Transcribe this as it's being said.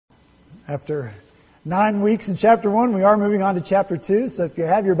After 9 weeks in chapter 1, we are moving on to chapter 2. So if you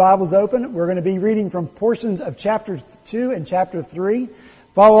have your Bibles open, we're going to be reading from portions of chapter 2 and chapter 3.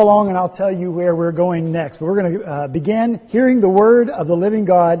 Follow along and I'll tell you where we're going next. But we're going to begin hearing the word of the living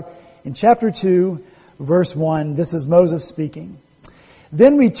God in chapter 2, verse 1. This is Moses speaking.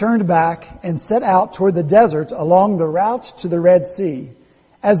 Then we turned back and set out toward the desert along the route to the Red Sea,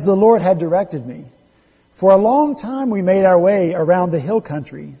 as the Lord had directed me. For a long time we made our way around the hill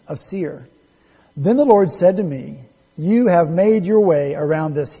country of Seir. Then the Lord said to me, "You have made your way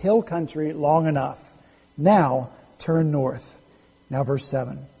around this hill country long enough. Now turn north." Now verse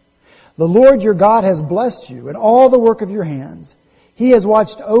 7. "The Lord your God has blessed you in all the work of your hands. He has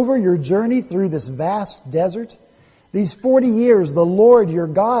watched over your journey through this vast desert. These 40 years the Lord your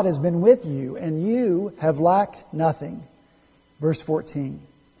God has been with you, and you have lacked nothing." Verse 14.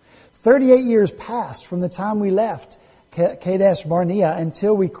 38 years passed from the time we left Kadesh Barnea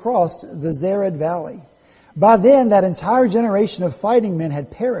until we crossed the Zered Valley. By then, that entire generation of fighting men had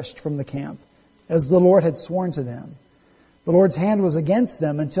perished from the camp, as the Lord had sworn to them. The Lord's hand was against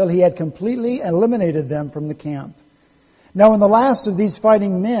them until He had completely eliminated them from the camp. Now, when the last of these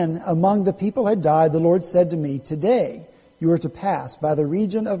fighting men among the people had died, the Lord said to me, "Today you are to pass by the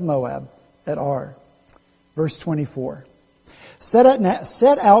region of Moab at Ar." Verse 24. Set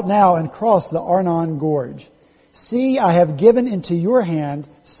out now and cross the Arnon Gorge. See, I have given into your hand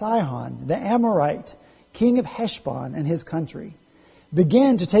Sihon, the Amorite, king of Heshbon and his country.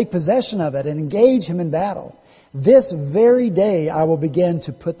 Begin to take possession of it and engage him in battle. This very day I will begin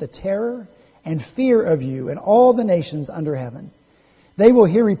to put the terror and fear of you in all the nations under heaven. They will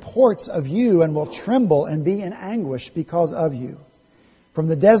hear reports of you and will tremble and be in anguish because of you. From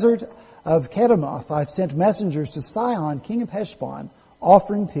the desert of Kedemoth I sent messengers to Sihon, king of Heshbon,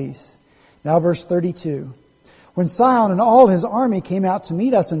 offering peace. Now verse 32. When Sihon and all his army came out to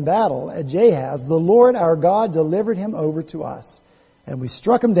meet us in battle at Jahaz, the Lord our God delivered him over to us, and we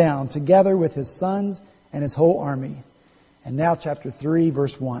struck him down together with his sons and his whole army. And now chapter 3,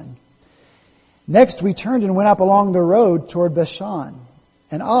 verse 1. Next we turned and went up along the road toward Bashan.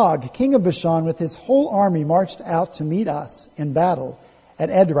 And Og, king of Bashan, with his whole army marched out to meet us in battle at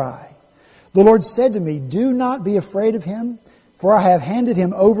Edrei. The Lord said to me, "Do not be afraid of him, for I have handed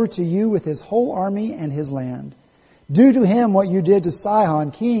him over to you with his whole army and his land. Do to him what you did to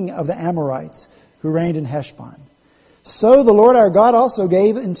Sihon, king of the Amorites, who reigned in Heshbon." So the Lord our God also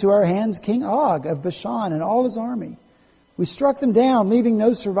gave into our hands King Og of Bashan and all his army. We struck them down, leaving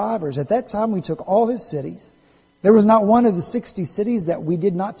no survivors. At that time we took all his cities. There was not one of the 60 cities that we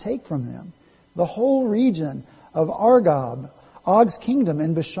did not take from them. The whole region of Argob, Og's kingdom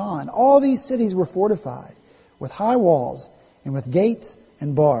in Bashan, all these cities were fortified with high walls and with gates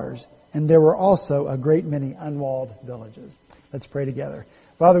and bars, and there were also a great many unwalled villages. Let's pray together.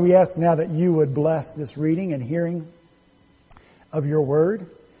 Father, we ask now that you would bless this reading and hearing of your word.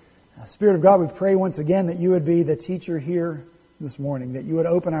 Spirit of God, we pray once again that you would be the teacher here this morning, that you would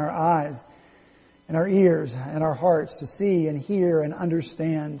open our eyes and our ears and our hearts to see and hear and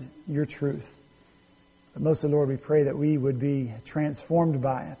understand your truth. But mostly, Lord, we pray that we would be transformed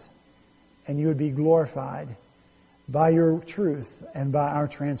by it and you would be glorified by your truth and by our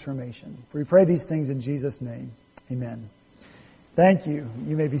transformation. For we pray these things in Jesus' name. Amen. Thank you.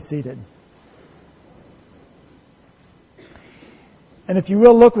 You may be seated. And if you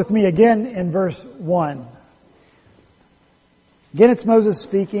will, look with me again in verse 1. Again, it's Moses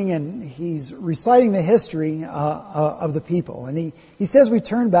speaking, and he's reciting the history of the people. And he says, "We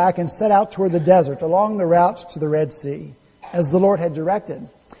turned back and set out toward the desert along the route to the Red Sea, as the Lord had directed.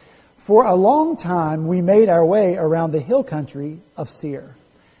 For a long time we made our way around the hill country of Seir."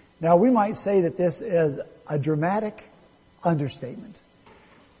 Now, we might say that this is a dramatic understatement,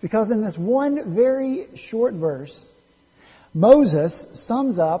 because in this one very short verse, Moses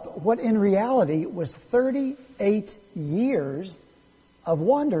sums up what in reality was 38 years of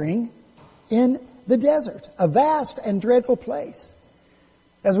wandering in the desert, a vast and dreadful place.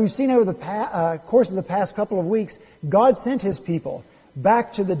 As we've seen over the course of the past couple of weeks, God sent His people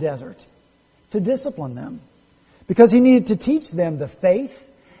back to the desert to discipline them, because He needed to teach them the faith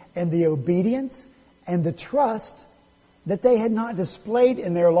and the obedience and the trust that they had not displayed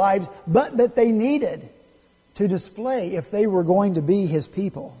in their lives, but that they needed to display if they were going to be His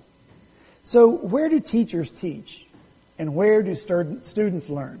people. So where do teachers teach? And where do students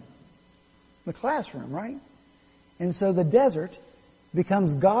learn? The classroom, right? And so the desert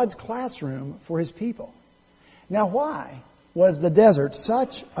becomes God's classroom for His people. Now, why was the desert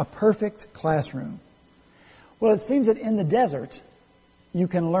such a perfect classroom? Well, it seems that in the desert, you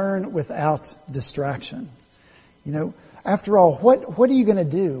can learn without distraction. You know, After all, what are you going to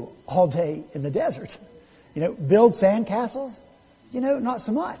do all day in the desert? Build sand castles? Not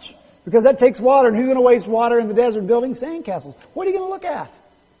so much. Because that takes water, and who's going to waste water in the desert building sand castles? What are you going to look at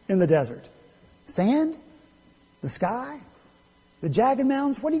in the desert? Sand? The sky? The jagged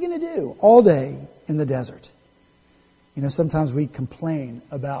mountains? What are you going to do all day in the desert? Sometimes we complain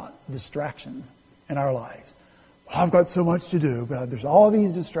about distractions in our lives. Well, I've got so much to do, but there's all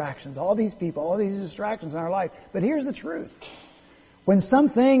these distractions, all these people, all these distractions in our life. But here's the truth. When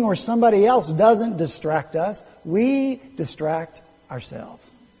something or somebody else doesn't distract us, we distract ourselves.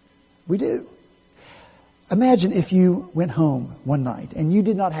 We do. Imagine if you went home one night and you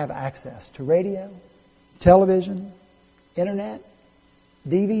did not have access to radio, television, internet,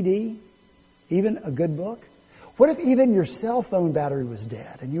 DVD, even a good book. What if even your cell phone battery was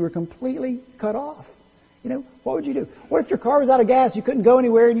dead and you were completely cut off? What would you do? What if your car was out of gas, you couldn't go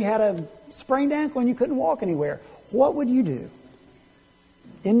anywhere, and you had a sprained ankle and you couldn't walk anywhere? What would you do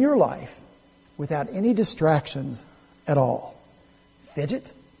in your life without any distractions at all?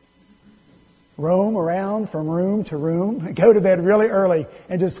 Fidget? Roam around from room to room? Go to bed really early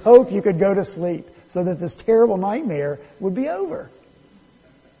and just hope you could go to sleep so that this terrible nightmare would be over?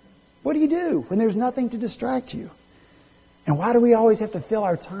 What do you do when there's nothing to distract you? And why do we always have to fill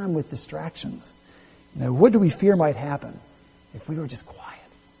our time with distractions? What do we fear might happen if we were just quiet?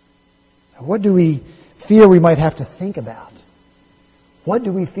 What do we fear we might have to think about? What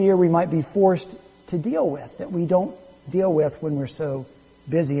do we fear we might be forced to deal with that we don't deal with when we're so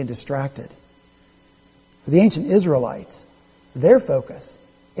busy and distracted? For the ancient Israelites, their focus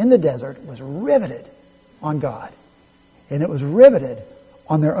in the desert was riveted on God. And it was riveted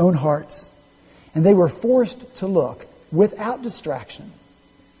on their own hearts. And they were forced to look without distraction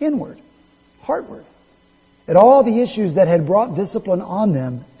inward, heartward, at all the issues that had brought discipline on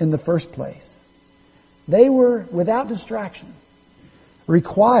them in the first place. They were, without distraction,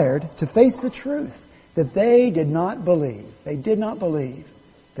 required to face the truth that they did not believe. They did not believe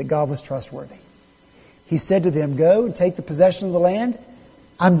that God was trustworthy. He said to them, "Go and take the possession of the land.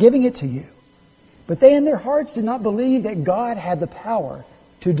 I'm giving it to you." But they in their hearts did not believe that God had the power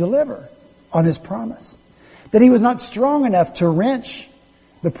to deliver on His promise. That He was not strong enough to wrench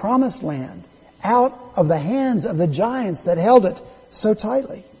the promised land out of the hands of the giants that held it so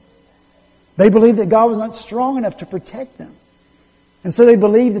tightly. They believed that God was not strong enough to protect them. And so they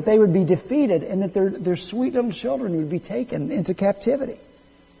believed that they would be defeated and that their sweet little children would be taken into captivity.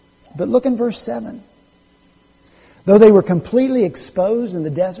 But look in verse 7. Though they were completely exposed in the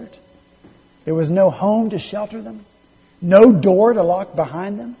desert, there was no home to shelter them, no door to lock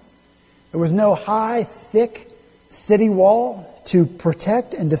behind them. There was no high, thick city wall to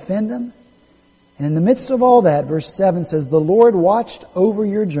protect and defend them. And in the midst of all that, verse 7 says, "The Lord watched over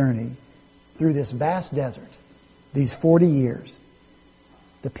your journey through this vast desert, these 40 years."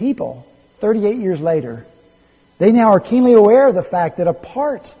 The people, 38 years later, they now are keenly aware of the fact that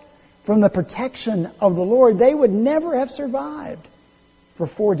apart from the protection of the Lord, they would never have survived for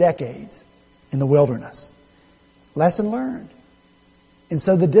 4 decades in the wilderness. Lesson learned. And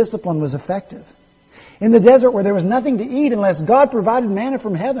so the discipline was effective. In the desert where there was nothing to eat unless God provided manna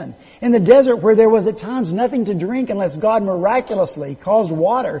from heaven. In the desert where there was at times nothing to drink unless God miraculously caused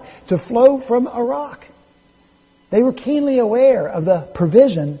water to flow from a rock. They were keenly aware of the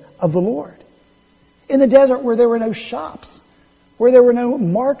provision of the Lord. In the desert where there were no shops, where there were no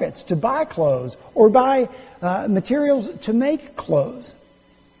markets to buy clothes or buy materials to make clothes,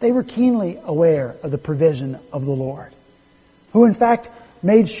 they were keenly aware of the provision of the Lord, who in fact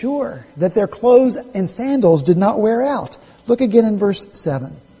made sure that their clothes and sandals did not wear out. Look again in verse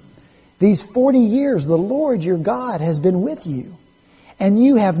 7. "These 40 years the Lord your God has been with you, and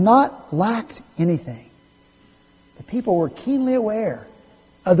you have not lacked anything." The people were keenly aware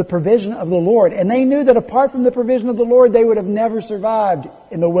of the provision of the Lord, and they knew that apart from the provision of the Lord, they would have never survived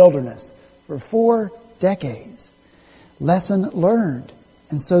in the wilderness for 4 decades. Lesson learned,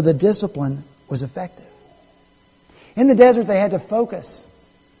 and so the discipline was effective. In the desert, they had to focus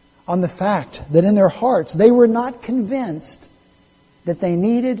on the fact that in their hearts they were not convinced that they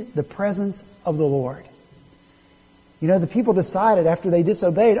needed the presence of the Lord. The people decided after they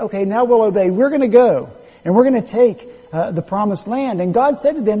disobeyed, okay, now we'll obey. We're going to go and we're going to take the promised land. And God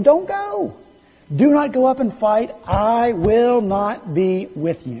said to them, don't go. Do not go up and fight. I will not be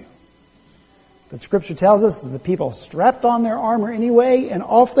with you. But Scripture tells us that the people strapped on their armor anyway and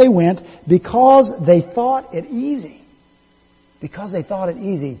off they went because they thought it easy. Because they thought it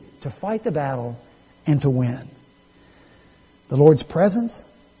easy to fight the battle and to win. The Lord's presence,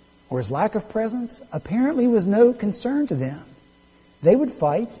 or His lack of presence, apparently was no concern to them. They would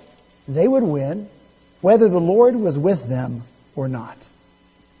fight, they would win, whether the Lord was with them or not.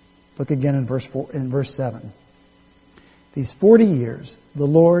 Look again in verse 7. These 40 years, the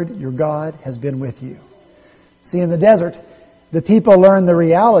Lord your God has been with you. See, in the desert, the people learned the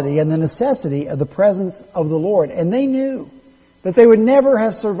reality and the necessity of the presence of the Lord. And they knew that they would never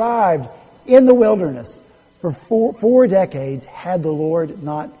have survived in the wilderness for four decades had the Lord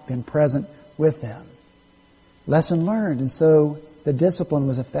not been present with them. Lesson learned, and so the discipline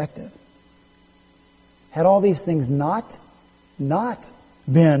was effective. Had all these things not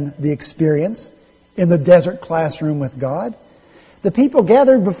been the experience in the desert classroom with God, the people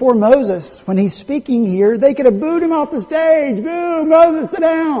gathered before Moses when he's speaking here, they could have booed him off the stage. Boo, Moses, sit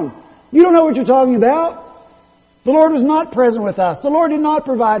down. You don't know what you're talking about. The Lord was not present with us. The Lord did not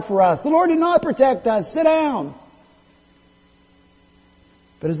provide for us. The Lord did not protect us. Sit down.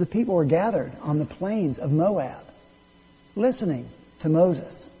 But as the people were gathered on the plains of Moab, listening to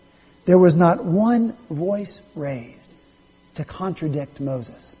Moses, there was not one voice raised to contradict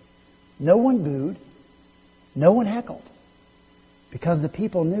Moses. No one booed. No one heckled. Because the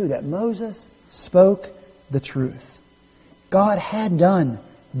people knew that Moses spoke the truth. God had done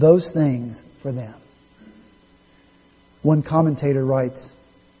those things for them. One commentator writes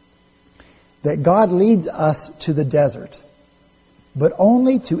that God leads us to the desert, but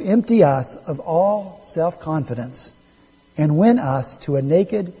only to empty us of all self-confidence and win us to a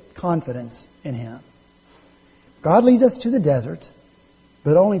naked confidence in Him. God leads us to the desert,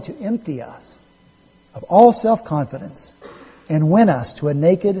 but only to empty us of all self-confidence and win us to a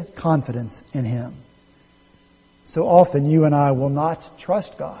naked confidence in Him. So often you and I will not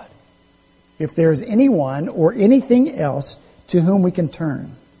trust God if there is anyone or anything else to whom we can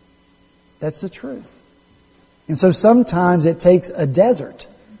turn. That's the truth. And so sometimes it takes a desert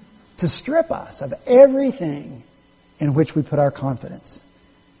to strip us of everything in which we put our confidence.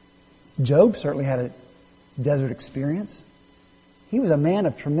 Job certainly had a desert experience. He was a man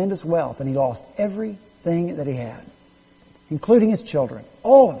of tremendous wealth, and he lost everything that he had, including his children,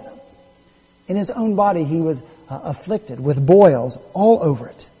 all of them. In his own body he was afflicted with boils all over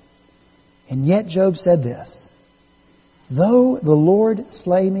it. And yet Job said this, "Though the Lord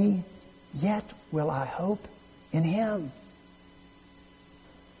slay me, yet will I hope in Him."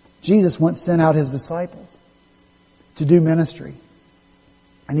 Jesus once sent out His disciples to do ministry.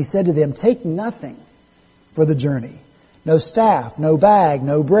 And He said to them, "Take nothing for the journey. No staff, no bag,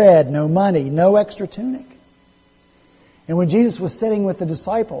 no bread, no money, no extra tunic." And when Jesus was sitting with the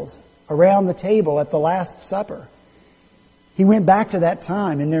disciples around the table at the Last Supper, He went back to that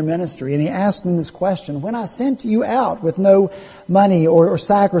time in their ministry and He asked them this question, "When I sent you out with no money or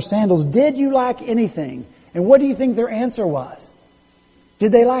sack or sandals, did you lack anything?" And what do you think their answer was?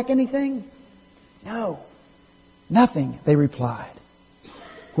 Did they lack anything? No. Nothing, they replied.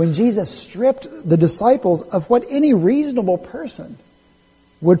 When Jesus stripped the disciples of what any reasonable person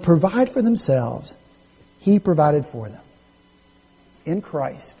would provide for themselves, He provided for them. In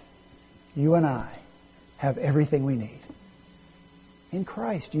Christ, you and I have everything we need. In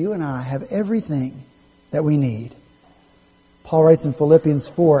Christ, you and I have everything that we need. Paul writes in Philippians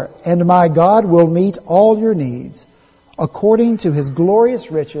 4, "And my God will meet all your needs according to His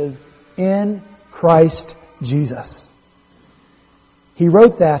glorious riches in Christ Jesus." He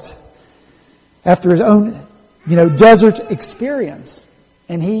wrote that after his own, desert experience.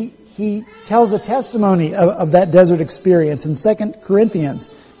 And he tells a testimony of that desert experience. In 2 Corinthians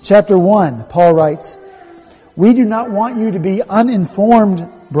chapter 1, Paul writes, "We do not want you to be uninformed,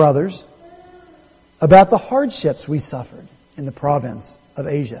 brothers, about the hardships we suffered in the province of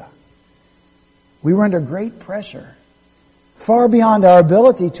Asia. We were under great pressure, far beyond our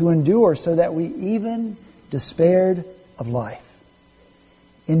ability to endure, so that we even despaired of life.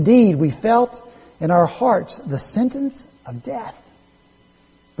 Indeed, we felt in our hearts the sentence of death.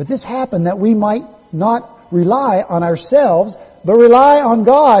 But this happened that we might not rely on ourselves, but rely on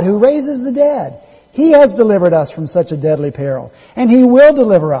God who raises the dead. He has delivered us from such a deadly peril, and He will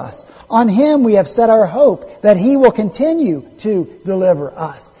deliver us. On Him we have set our hope that He will continue to deliver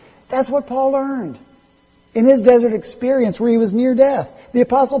us." That's what Paul learned in his desert experience where he was near death. The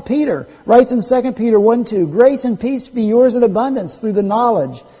Apostle Peter writes in 2 Peter 1:2, "Grace and peace be yours in abundance through the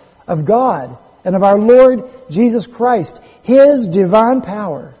knowledge of God and of our Lord Jesus Christ. His divine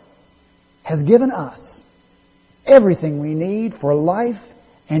power has given us everything we need for life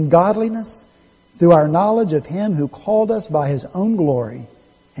and godliness through our knowledge of Him who called us by His own glory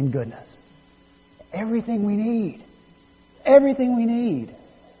and goodness." Everything we need. Everything we need.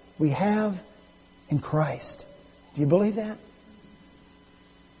 We have in Christ. Do you believe that?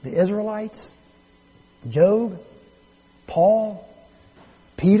 The Israelites, Job, Paul,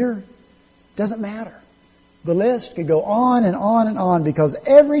 Peter, doesn't matter. The list could go on and on and on, because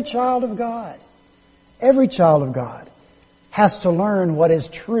every child of God has to learn what is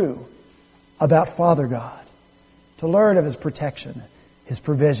true about Father God, to learn of His protection, His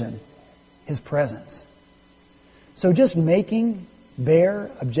provision, His presence. So just making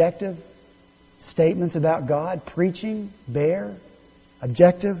bare, objective statements about God, preaching bare,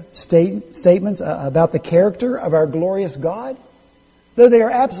 objective statements about the character of our glorious God, though they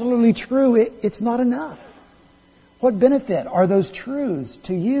are absolutely true, it's not enough. What benefit are those truths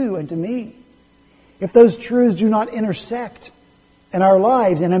to you and to me if those truths do not intersect in our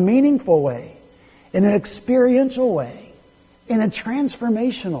lives in a meaningful way, in an experiential way, in a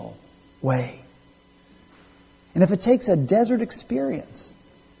transformational way? And if it takes a desert experience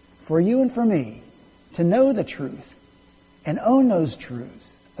for you and for me to know the truth and own those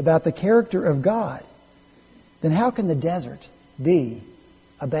truths about the character of God, then how can the desert be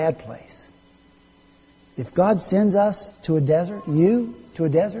a bad place? If God sends us to a desert, you to a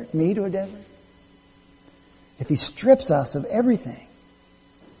desert, me to a desert, if He strips us of everything,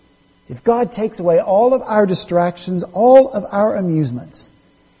 if God takes away all of our distractions, all of our amusements,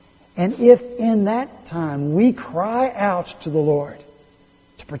 and if in that time we cry out to the Lord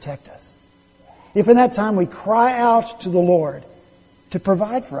to protect us, if in that time we cry out to the Lord to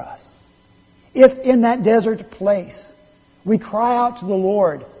provide for us, if in that desert place we cry out to the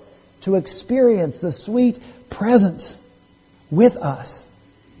Lord to experience the sweet presence with us,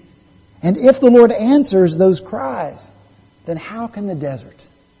 and if the Lord answers those cries, then how can the desert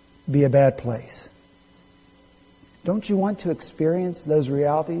be a bad place? Don't you want to experience those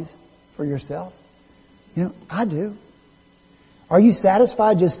realities for yourself? I do. Are you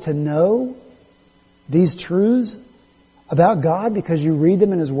satisfied just to know these truths about God because you read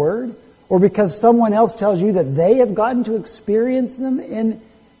them in His Word? Or because someone else tells you that they have gotten to experience them in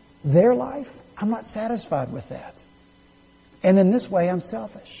their life? I'm not satisfied with that. And in this way, I'm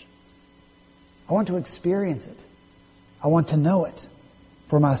selfish. I want to experience it. I want to know it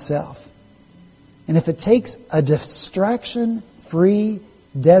for myself. And if it takes a distraction-free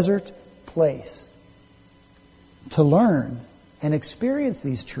desert place to learn and experience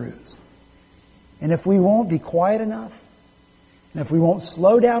these truths, and if we won't be quiet enough, and if we won't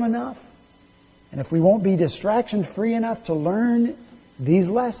slow down enough, and if we won't be distraction-free enough to learn these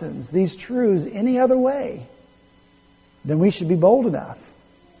lessons, these truths any other way, then we should be bold enough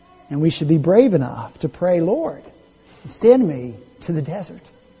and we should be brave enough to pray, Lord, send me to the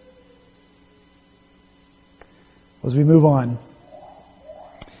desert. As we move on,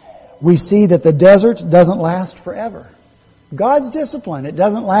 we see that the desert doesn't last forever. God's discipline, it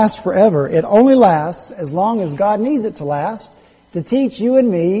doesn't last forever. It only lasts as long as God needs it to last to teach you and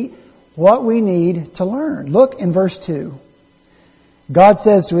me what we need to learn. Look in verse 2. God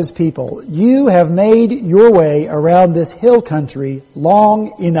says to His people, "You have made your way around this hill country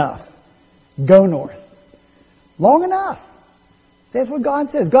long enough. Go north." Long enough. That's what God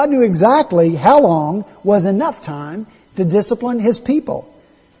says. God knew exactly how long was enough time to discipline His people.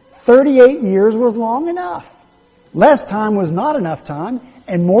 38 years was long enough. Less time was not enough time,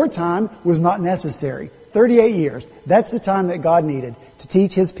 and more time was not necessary. 38 years. That's the time that God needed to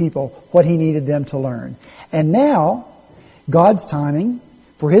teach His people what He needed them to learn. And now, God's timing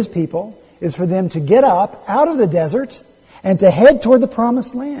for His people is for them to get up out of the desert and to head toward the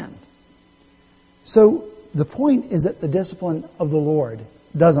promised land. So the point is that the discipline of the Lord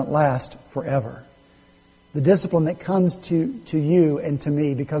doesn't last forever. The discipline that comes to you and to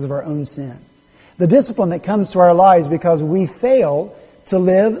me because of our own sin. The discipline that comes to our lives because we fail to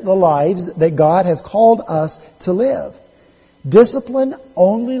live the lives that God has called us to live. Discipline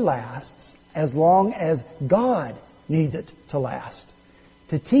only lasts as long as God needs it to last,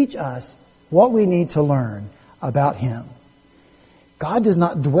 to teach us what we need to learn about Him. God does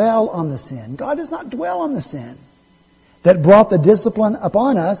not dwell on the sin. God does not dwell on the sin that brought the discipline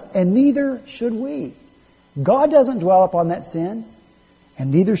upon us, and neither should we. God doesn't dwell upon that sin,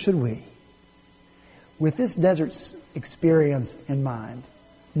 and neither should we. With this desert experience in mind,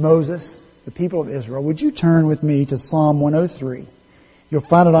 Moses, the people of Israel, would you turn with me to Psalm 103? You'll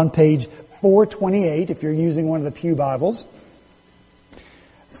find it on page 428 if you're using one of the Pew Bibles.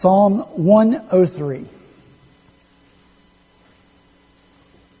 Psalm 103.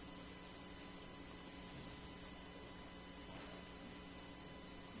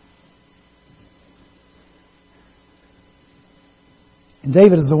 And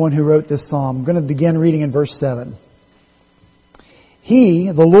David is the one who wrote this psalm. I'm going to begin reading in verse 7. He,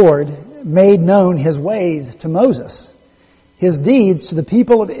 the Lord, made known His ways to Moses, His deeds to the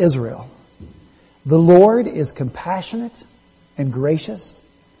people of Israel. The Lord is compassionate and gracious,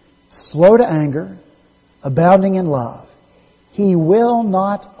 slow to anger, abounding in love. He will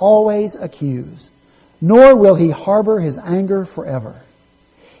not always accuse, nor will He harbor His anger forever.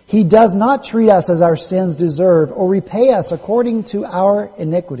 He does not treat us as our sins deserve or repay us according to our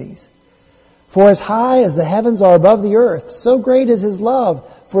iniquities. For as high as the heavens are above the earth, so great is His love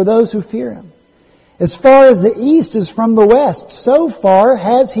for those who fear Him. As far as the east is from the west, so far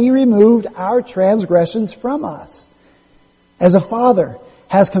has He removed our transgressions from us. As a father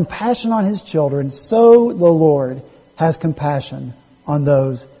has compassion on his children, so the Lord has compassion on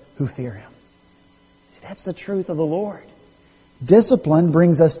those who fear Him. See, that's the truth of the Lord. Discipline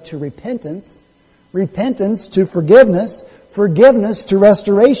brings us to repentance, repentance to forgiveness, forgiveness to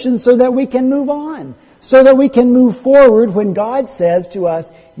restoration so that we can move on, so that we can move forward when God says to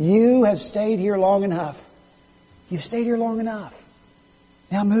us, you have stayed here long enough. You've stayed here long enough.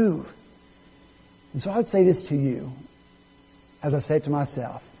 Now move. And so I would say this to you, as I say it to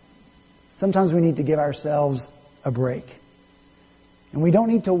myself. Sometimes we need to give ourselves a break. And we don't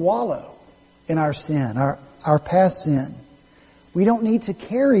need to wallow in our sin, our past sin. We don't need to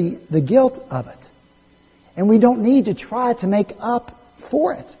carry the guilt of it. And we don't need to try to make up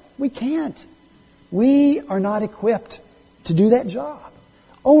for it. We can't. We are not equipped to do that job.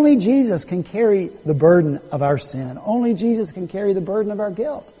 Only Jesus can carry the burden of our sin. Only Jesus can carry the burden of our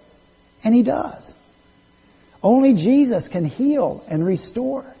guilt. And He does. Only Jesus can heal and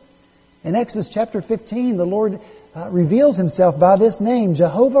restore. In Exodus chapter 15, the Lord reveals Himself by this name,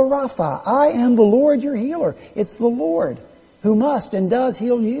 Jehovah Rapha. I am the Lord your healer. It's the Lord who must and does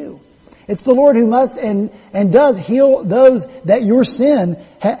heal you. It's the Lord who must and does heal those that your sin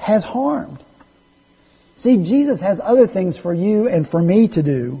has harmed. See, Jesus has other things for you and for me to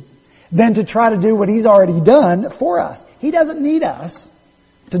do than to try to do what He's already done for us. He doesn't need us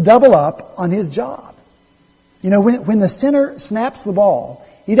to double up on His job. You know, when the sinner snaps the ball,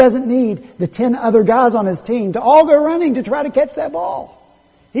 he doesn't need the 10 other guys on his team to all go running to try to catch that ball.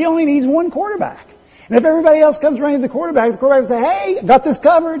 He only needs one quarterback. And if everybody else comes running to the quarterback will say, hey, got this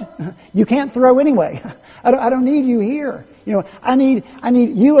covered. You can't throw anyway. I don't need you here. You know, I need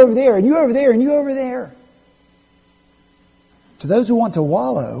you over there and you over there and you over there. To those who want to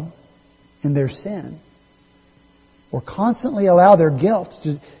wallow in their sin or constantly allow their guilt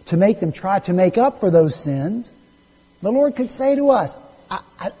to make them try to make up for those sins, the Lord could say to us,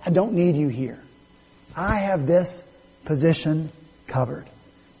 I don't need you here. I have this position covered.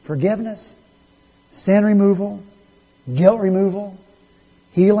 Forgiveness, sin removal, guilt removal,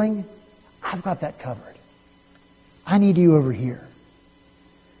 healing, I've got that covered. I need you over here.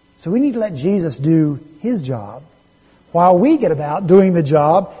 So we need to let Jesus do His job while we get about doing the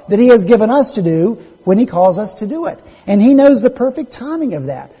job that He has given us to do when He calls us to do it. And He knows the perfect timing of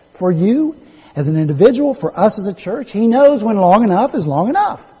that. For you as an individual, for us as a church, He knows when long enough is long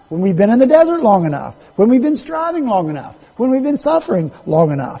enough. When we've been in the desert long enough. When we've been striving long enough. When we've been suffering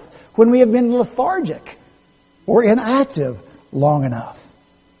long enough. When we have been lethargic or inactive long enough.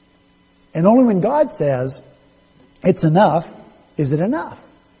 And only when God says it's enough, is it enough.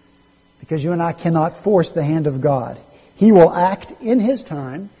 Because you and I cannot force the hand of God. He will act in His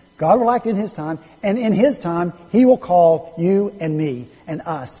time. God will act in His time. And in His time, He will call you and me and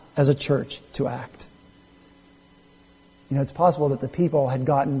us as a church to act. You know, it's possible that the people had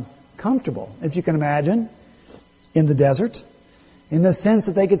gotten comfortable, if you can imagine, in the desert. In the sense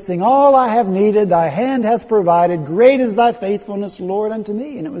that they could sing, all I have needed, Thy hand hath provided. Great is Thy faithfulness, Lord, unto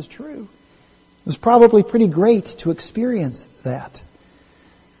me. And it was true. It was probably pretty great to experience that.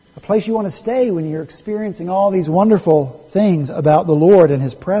 A place you want to stay when you're experiencing all these wonderful things about the Lord and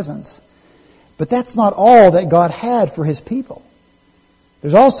His presence. But that's not all that God had for His people.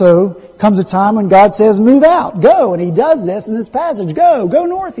 There's also comes a time when God says, move out, go. And He does this in this passage. Go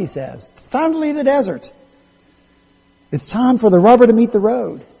north, He says. It's time to leave the desert. It's time for the rubber to meet the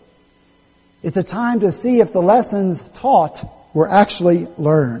road. It's a time to see if the lessons taught were actually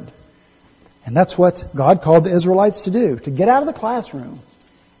learned. And that's what God called the Israelites to do, to get out of the classroom.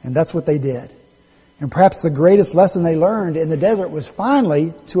 And that's what they did. And perhaps the greatest lesson they learned in the desert was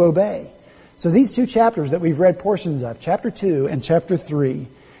finally to obey. So these two chapters that we've read portions of, chapter 2 and chapter 3,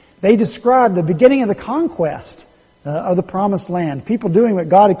 they describe the beginning of the conquest of the promised land, people doing what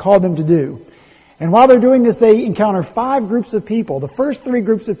God had called them to do. And while they're doing this, they encounter 5 groups of people. The first 3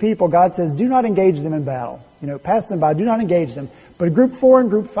 groups of people, God says, do not engage them in battle. You know, pass them by, do not engage them. But group 4 and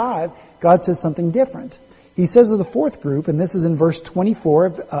group 5, God says something different. He says of the 4th group, and this is in verse 24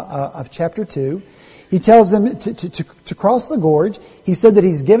 of chapter 2, He tells them to cross the gorge. He said that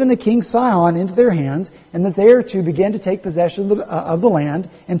He's given the king Sihon into their hands and that they are to begin to take possession of the land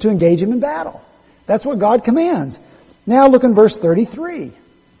and to engage him in battle. That's what God commands. Now look in verse 33.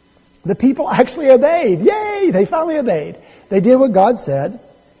 The people actually obeyed. Yay! They finally obeyed. They did what God said.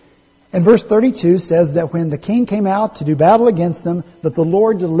 And verse 32 says that when the king came out to do battle against them, that the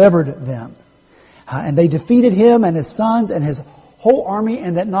Lord delivered them. And they defeated him and his sons and his whole army,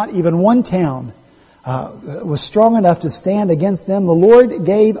 and that not even one town was strong enough to stand against them. The Lord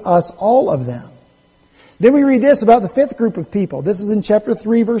gave us all of them. Then we read this about the fifth group of people. This is in chapter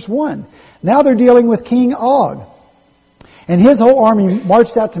 3, verse 1. Now they're dealing with King Og. And his whole army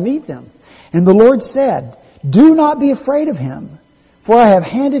marched out to meet them. And the Lord said, "Do not be afraid of him, for I have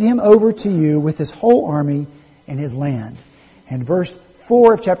handed him over to you with his whole army and his land." And verse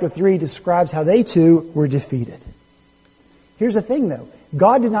 4 of chapter 3 describes how they too were defeated. Here's the thing though.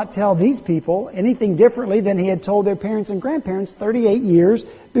 God did not tell these people anything differently than He had told their parents and grandparents 38 years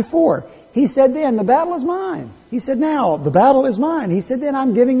before. He said then, "The battle is mine." He said, "Now, the battle is mine." He said, "Then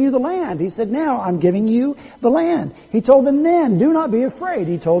I'm giving you the land." He said, "Now I'm giving you the land." He told them then, "Do not be afraid."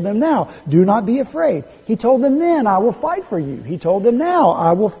 He told them now, "Do not be afraid." He told them then, "I will fight for you." He told them now,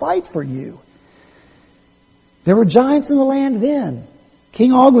 "I will fight for you." There were giants in the land then.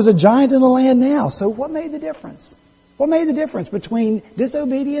 King Og was a giant in the land now. So what made the difference? What made the difference between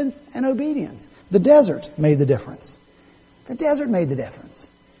disobedience and obedience? The desert made the difference. The desert made the difference.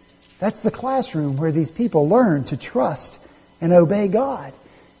 That's the classroom where these people learned to trust and obey God.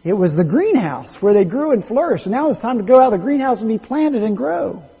 It was the greenhouse where they grew and flourished. And now it's time to go out of the greenhouse and be planted and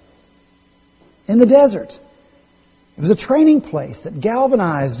grow. In the desert. It was a training place that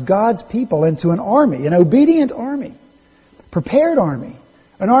galvanized God's people into an army, an obedient army, prepared army,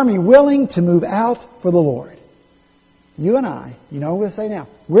 an army willing to move out for the Lord. You and I, you know what I'm going to say now?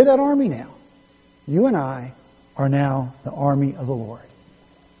 We're that army now. You and I are now the army of the Lord.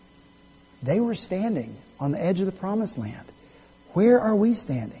 They were standing on the edge of the promised land. Where are we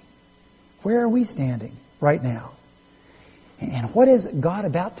standing? Where are we standing right now? And what is God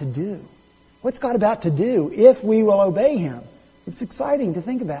about to do? What's God about to do if we will obey Him? It's exciting to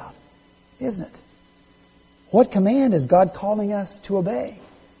think about, isn't it? What command is God calling us to obey?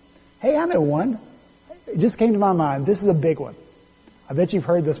 Hey, I know one. It just came to my mind. This is a big one. I bet you've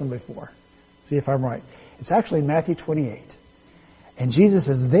heard this one before. See if I'm right. It's actually in Matthew 28. And Jesus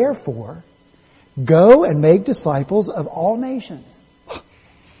says, "Therefore, go and make disciples of all nations,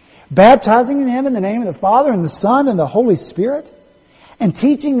 baptizing them in the name of the Father and the Son and the Holy Spirit, and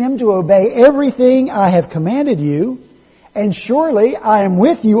teaching them to obey everything I have commanded you. And surely I am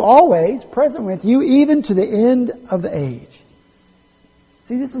with you always, present with you, even to the end of the age."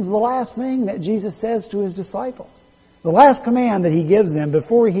 See, this is the last thing that Jesus says to His disciples. The last command that He gives them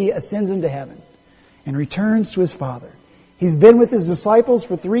before He ascends into heaven and returns to His Father. He's been with His disciples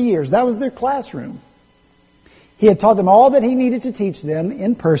for 3 years. That was their classroom. He had taught them all that He needed to teach them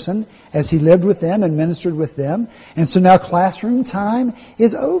in person as He lived with them and ministered with them. And so now classroom time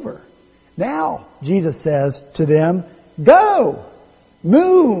is over. Now, Jesus says to them, "Go,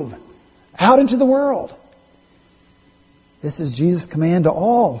 move out into the world." This is Jesus' command to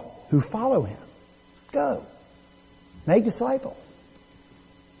all who follow Him. Go, make disciples.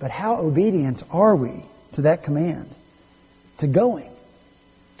 But how obedient are we to that command? To going,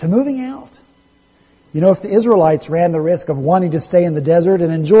 to moving out. You know, if the Israelites ran the risk of wanting to stay in the desert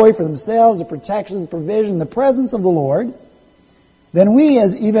and enjoy for themselves the protection, the provision, the presence of the Lord, then we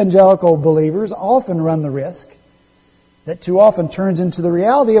as evangelical believers often run the risk that too often turns into the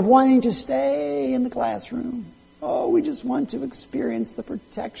reality of wanting to stay in the classroom. Oh, we just want to experience the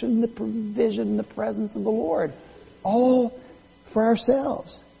protection, the provision, the presence of the Lord, all for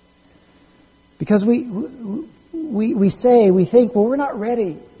ourselves. Because we think, well, we're not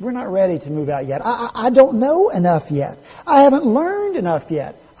ready to move out yet. I don't know enough yet. I haven't learned enough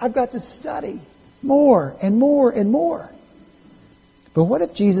yet. I've got to study more and more and more. But what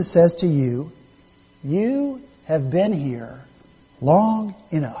if Jesus says to you, "You have been here long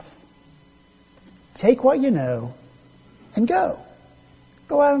enough. Take what you know and go.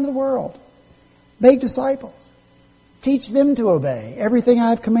 Go out into the world. Make disciples. Teach them to obey everything I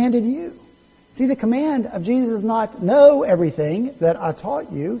have commanded you." See, the command of Jesus is not know everything that I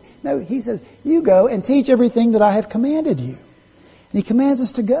taught you. No, He says, you go and teach everything that I have commanded you. And He commands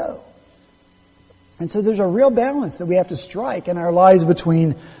us to go. And so there's a real balance that we have to strike in our lives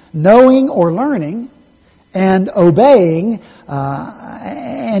between knowing or learning and obeying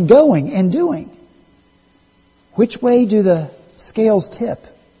and going and doing. Which way do the scales tip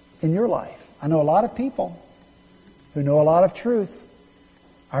in your life? I know a lot of people who know a lot of truth.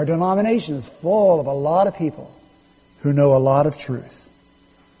 Our denomination is full of a lot of people who know a lot of truth.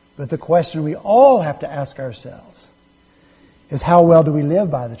 But the question we all have to ask ourselves is, how well do we live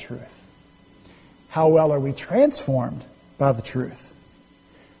by the truth? How well are we transformed by the truth?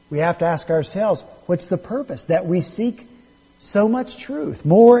 we have to ask ourselves, what's the purpose that we seek so much truth,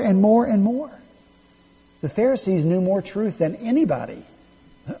 more and more and more? The Pharisees knew more truth than anybody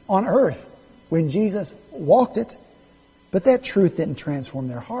on earth when Jesus walked it, but that truth didn't transform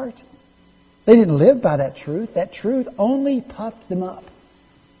their heart. They didn't live by that truth. That truth only puffed them up.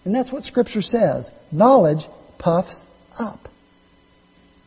 And that's what Scripture says. Knowledge puffs up.